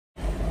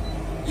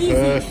Easy.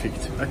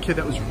 Perfect. Okay,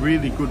 that was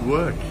really good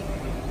work.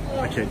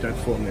 Okay, don't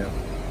fall now.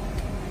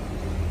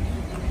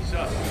 So,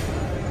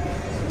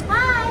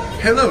 Hi.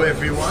 hello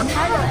everyone.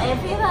 Hello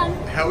everyone.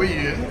 How are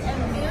you?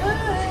 I'm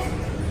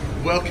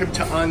good. Welcome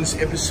to Un's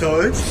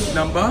episode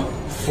number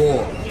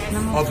 4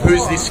 Number of Who's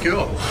 4. This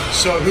Girl?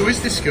 So, who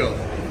is this girl?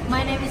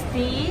 My name is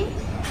B.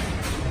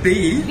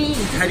 B? B.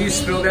 How do you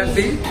spell that,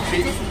 B?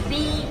 Just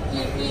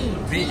B-E-E.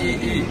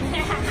 B-E-E.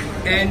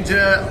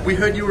 And we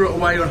heard you were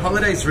away on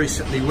holidays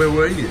recently. Where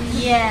were you?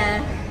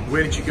 Yeah.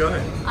 Where did you go?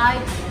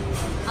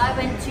 I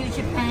went to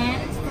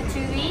Japan for 2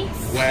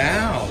 weeks.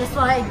 Wow. That's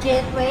why I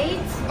gained weight.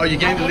 Oh, you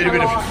gained a little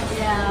bit of...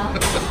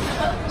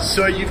 Yeah.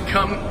 So you've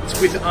come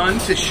with Un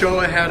to show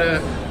her how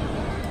to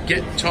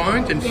get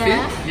toned and Yeah.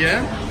 fit?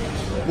 Yeah?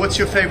 What's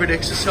your favorite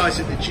exercise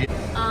at the gym?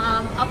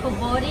 Upper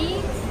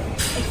body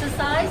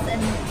exercise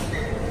and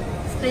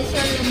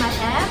especially my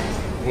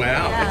abs.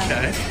 Wow, Yeah.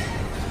 okay.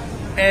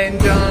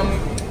 And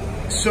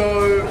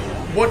so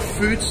what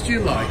foods do you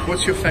like?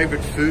 What's your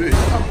favorite food?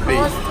 Of B?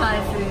 course, Thai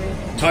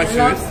food. Thai I food?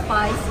 love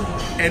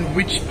spicy. And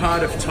which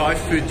part of Thai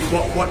food,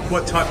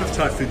 what type of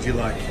Thai food do you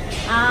like?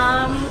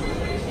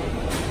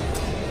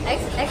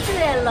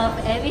 Actually, I love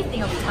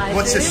everything of Thai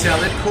What's the food.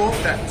 salad called?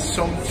 That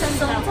som...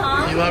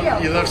 Somtam.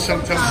 You love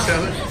somtam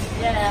salad?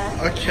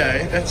 Yeah.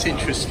 Okay, that's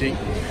interesting.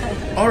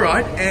 All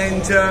right,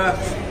 and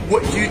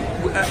what do you?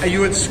 Are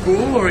you at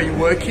school or are you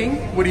working?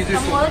 What do you do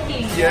I'm for?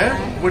 working. Yeah.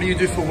 What do you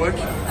do for work?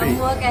 I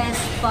work as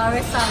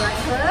barista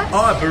like her.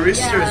 Oh,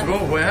 barista Yeah. as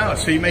well. Wow.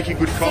 So you make a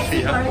good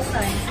coffee, huh?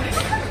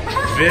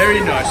 Barista. Very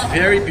nice.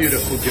 Very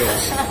beautiful,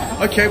 girls.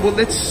 Okay, well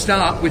let's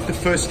start with the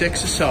first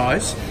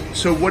exercise.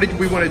 So what did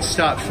we want to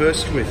start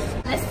first with?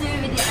 Let's do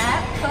it with the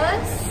ab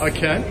first.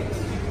 Okay.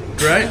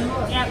 Great.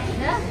 Yeah.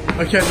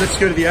 Okay, let's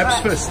go to the abs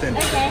Right. first then.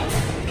 Okay.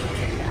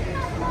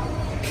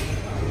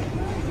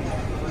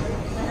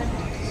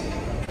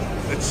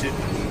 That's it.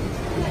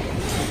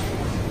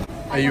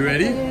 Are you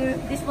ready? I'm gonna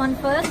do this one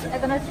first.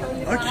 I'm gonna show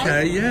you guys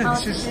Okay, yeah, how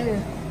this to is-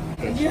 do.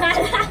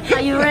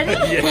 Are you ready?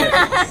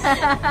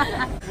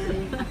 Yeah.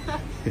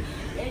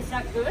 Is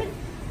that good?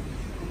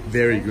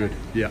 Very good.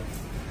 Yeah.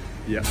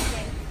 Yeah.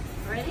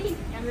 Ready?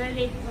 I'm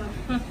ready.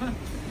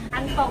 อั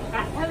นตกอ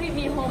ะถ้าไม่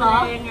มีโฮม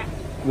แรงอะ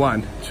 1,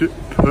 2,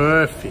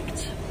 perfect.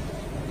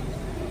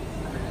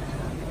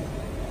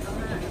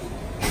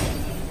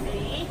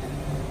 3,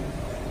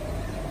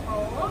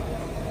 4,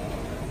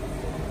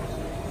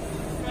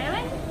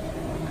 7,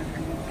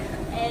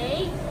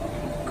 8,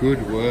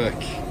 Good work.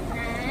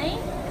 9,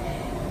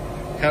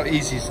 How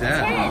easy is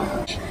that?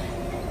 10.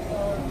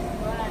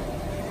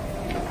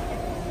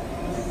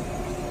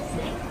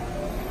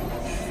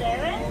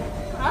 7,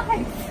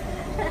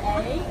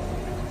 8,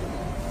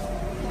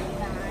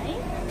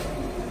 9,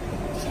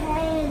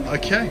 10.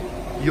 Okay,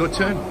 your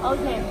turn.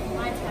 Okay,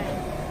 my turn.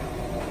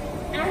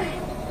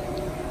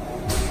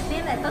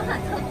 นี่แหละต้องหั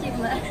นเข้าจิม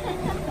เลย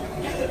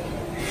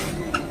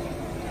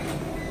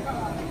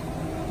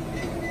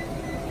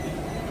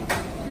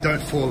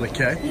Don't fall,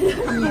 okay?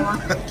 ทำไงวะ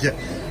Yeah.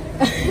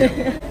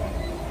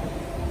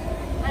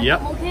 Yep.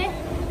 โอเค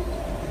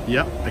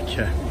Yep.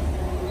 Okay.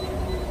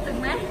 ถึง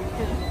ไหม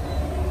ถึง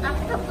อ่ะ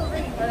ทำตัวเอ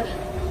ง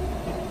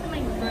ทำไม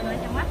หนูเดินน้อย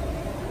จังวะ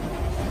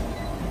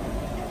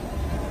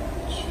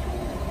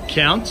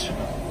Count.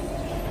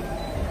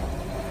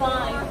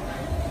 5,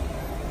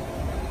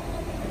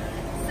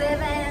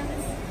 7,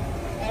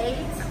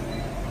 8,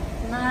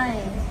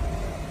 9,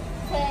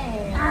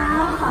 10.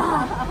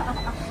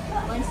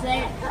 One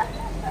set.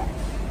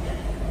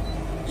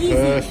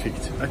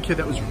 Perfect. Okay,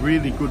 that was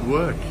really good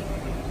work.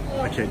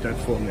 Okay, don't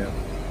fall now.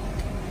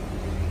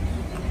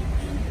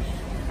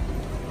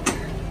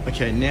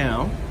 Okay,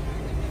 now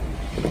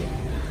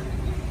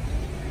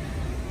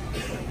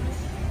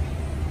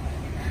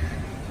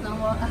No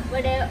more.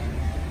 But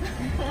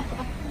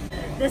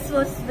this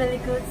was very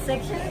good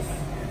sections.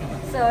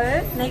 So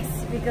next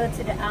we go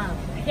to the arm.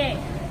 Okay.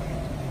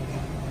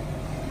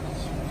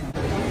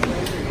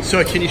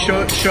 So can you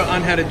show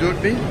Un how to do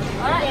it, B?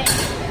 Alright.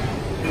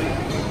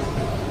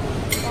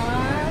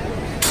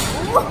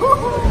 1,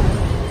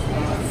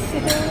 2,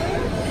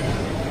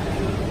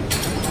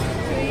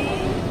 3,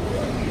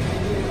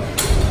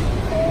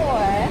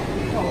 4.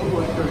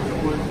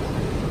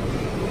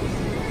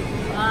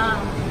 Wow.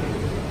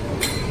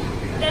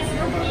 That's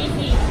not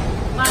easy,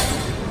 but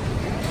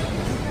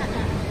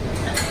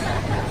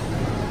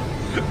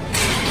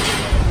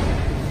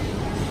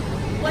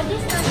what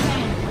is that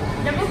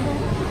hand? Double boom.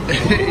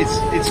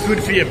 it's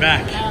good for your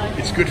back. Oh,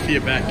 okay. It's good for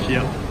your back,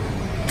 yeah.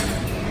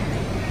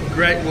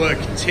 Great work.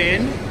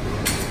 10,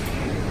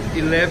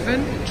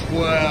 11,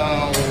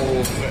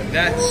 12.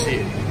 That's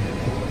it.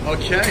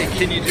 Okay,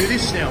 can you do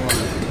this now, Un?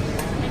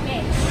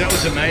 Okay. That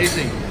was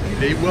amazing.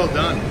 B, well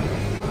done.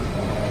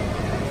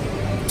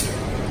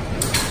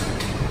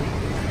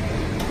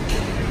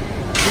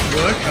 Good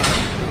work,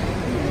 Un.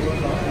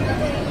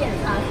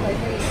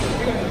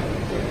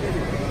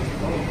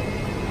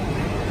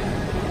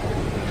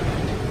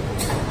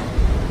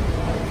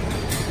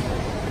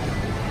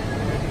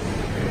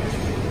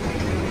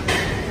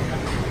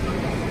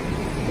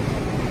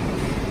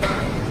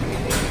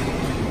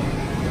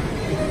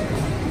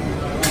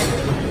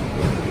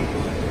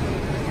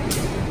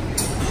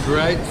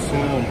 Great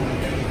form.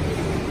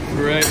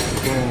 Great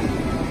form.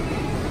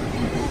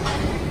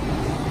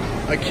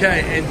 Okay,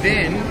 and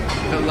then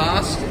the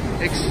last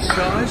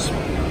exercise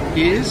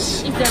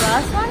is... Is the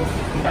last one?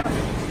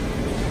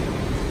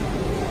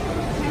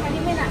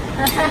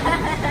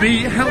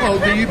 B, how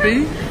old are you,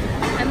 B?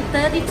 I'm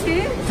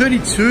 32.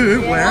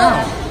 32? Yeah.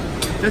 Wow.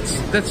 That's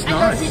I thought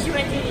nice. she's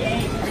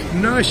 28.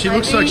 No, she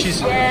looks like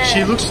she's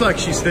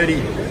 30.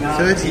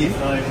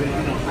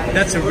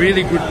 That's a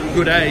really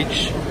good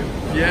age.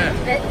 Yeah.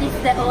 That is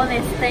the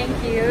honest, thank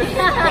you.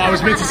 Well, I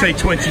was meant to say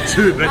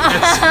 22, but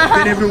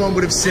then everyone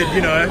would have said,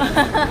 you know.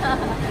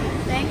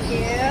 Thank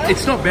you.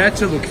 It's not bad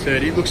to look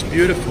 30. It looks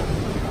beautiful.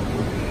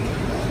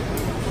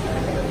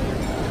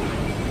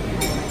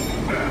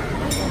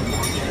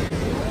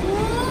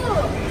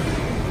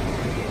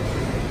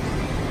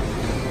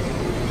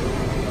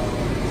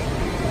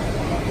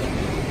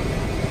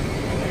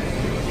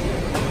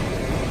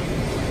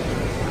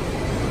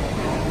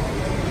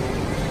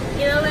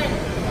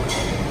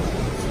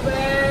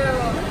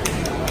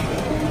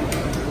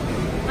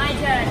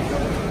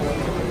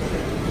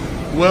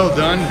 Well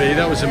done, B.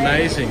 That was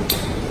amazing.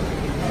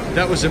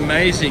 That was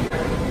amazing.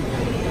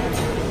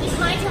 Is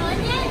my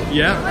turn yet?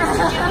 Yeah.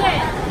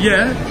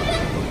 Yeah.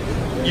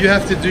 You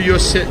have to do your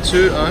set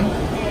too, An.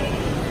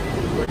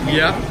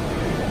 Yeah.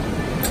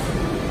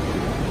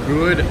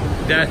 Good.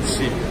 That's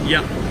it.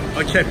 Yeah.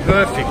 Okay,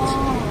 perfect.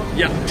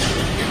 Yeah.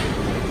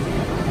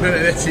 No,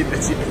 that's it.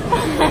 That's it.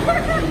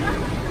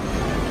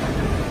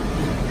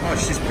 Oh,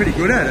 she's pretty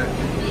good at it.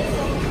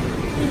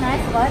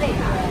 Nice body.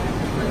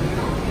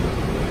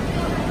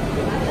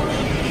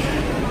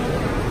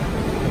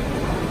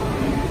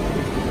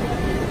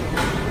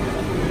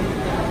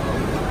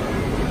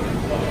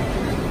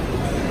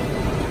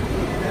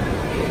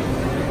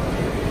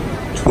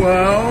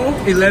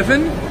 12,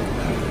 11,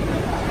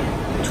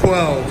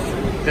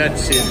 12.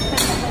 That's it.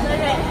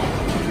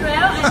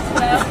 12 and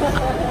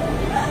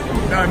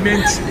 12. No, I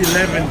meant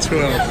 11,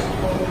 12.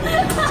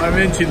 I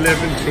meant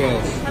 11,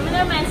 12.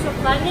 Cameraman so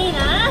funny,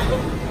 nah?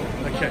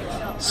 Okay.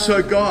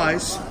 So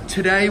guys,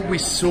 today we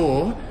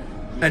saw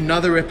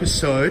another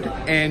episode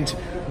and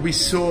we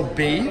saw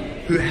B,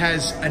 who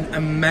has an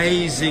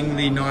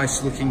amazingly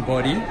nice looking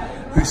body,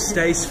 who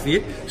stays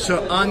fit.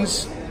 So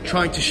An's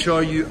trying to show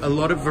you a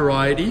lot of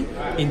variety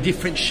in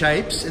different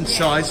shapes and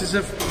sizes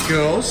of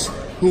girls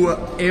who are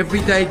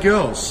everyday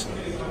girls.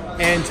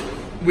 And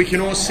we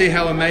can all see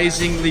how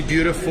amazingly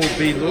beautiful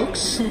B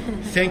looks.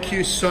 Thank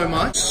you so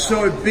much.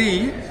 So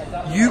B,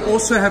 you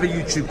also have a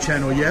YouTube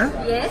channel, yeah?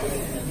 Yes.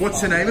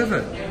 What's the name of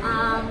it?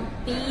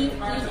 B-E-E-L.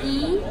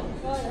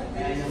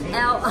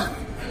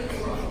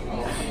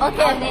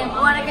 Okay, then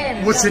one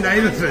again. What's the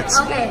name of it?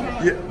 Okay.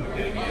 Yeah.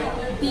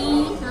 B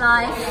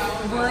Life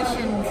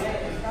Versions.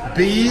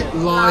 B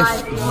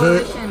Life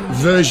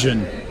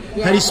Version.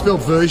 Yeah. How do you spell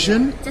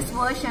version? Just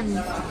versions.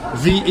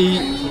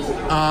 V-E-R-S-I-O-N.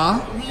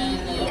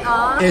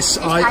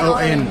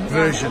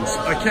 Versions.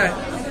 Okay.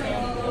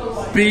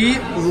 B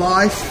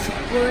Life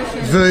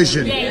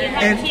Version.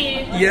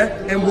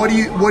 And what do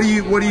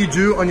you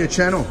do on your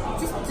channel?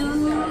 Just do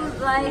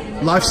like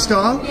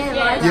lifestyle?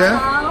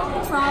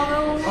 lifestyle,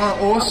 travel.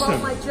 Oh, awesome.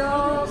 About my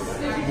job.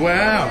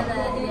 Wow.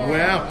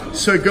 Wow.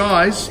 So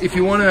guys, if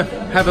you want to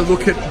have a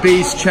look at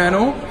B's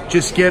channel,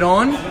 just get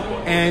on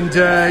and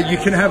you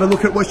can have a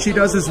look at what she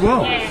does as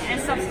well. Yeah,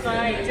 and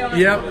subscribe.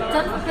 Yep.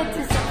 Don't forget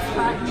to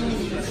subscribe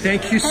me.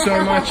 Thank you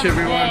so much,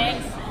 everyone.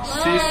 Thanks.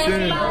 See you Bye.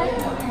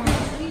 soon.